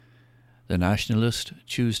The Nationalist,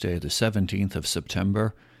 Tuesday the 17th of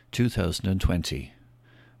September 2020.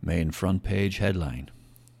 Main front page headline.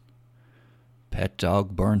 Pet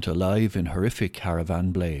dog burnt alive in horrific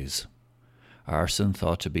caravan blaze. Arson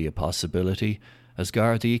thought to be a possibility as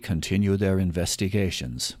Gardaí continue their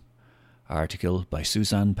investigations. Article by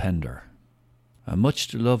Suzanne Pender. A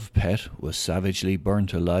much-loved pet was savagely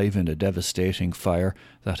burnt alive in a devastating fire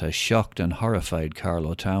that has shocked and horrified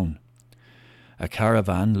Carlow town. A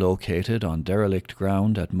caravan located on derelict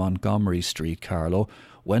ground at Montgomery Street, Carlow,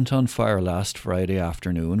 went on fire last Friday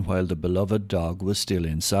afternoon while the beloved dog was still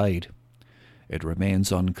inside. It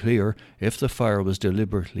remains unclear if the fire was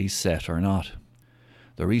deliberately set or not.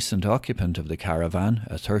 The recent occupant of the caravan,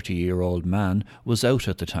 a 30-year-old man, was out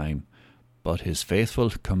at the time, but his faithful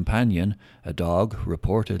companion, a dog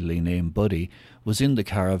reportedly named Buddy, was in the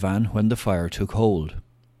caravan when the fire took hold.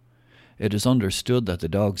 It is understood that the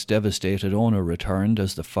dog's devastated owner returned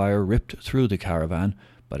as the fire ripped through the caravan,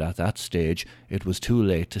 but at that stage it was too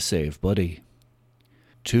late to save Buddy.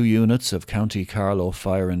 2 units of County Carlow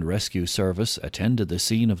Fire and Rescue Service attended the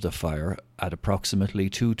scene of the fire at approximately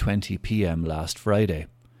 2:20 p.m. last Friday.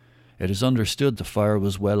 It is understood the fire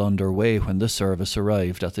was well underway when the service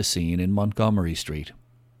arrived at the scene in Montgomery Street.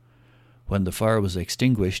 When the fire was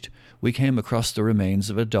extinguished, we came across the remains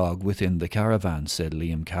of a dog within the caravan, said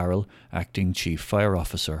Liam Carroll, Acting Chief Fire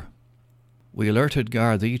Officer. We alerted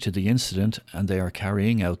Gardaí to the incident and they are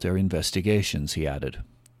carrying out their investigations, he added.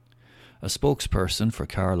 A spokesperson for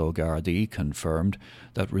Carlow Gardaí confirmed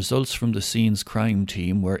that results from the scene's crime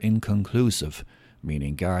team were inconclusive,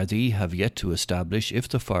 meaning Gardaí have yet to establish if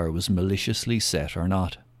the fire was maliciously set or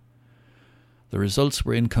not. The results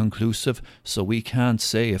were inconclusive, so we can't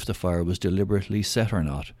say if the fire was deliberately set or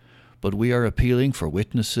not, but we are appealing for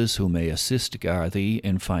witnesses who may assist Gardaí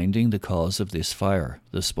in finding the cause of this fire,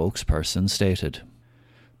 the spokesperson stated.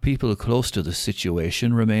 People close to the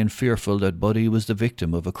situation remain fearful that Buddy was the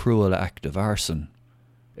victim of a cruel act of arson.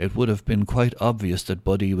 It would have been quite obvious that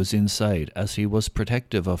Buddy was inside, as he was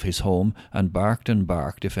protective of his home and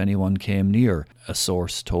barked if anyone came near, a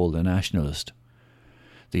source told the Nationalist.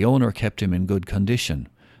 The owner kept him in good condition.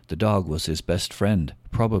 The dog was his best friend,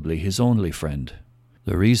 probably his only friend.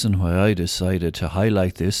 The reason why I decided to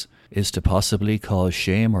highlight this is to possibly cause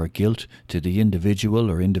shame or guilt to the individual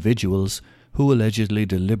or individuals who allegedly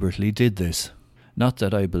deliberately did this. Not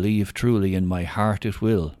that I believe truly in my heart it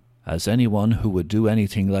will, as anyone who would do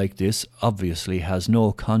anything like this obviously has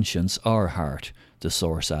no conscience or heart, the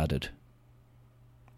source added.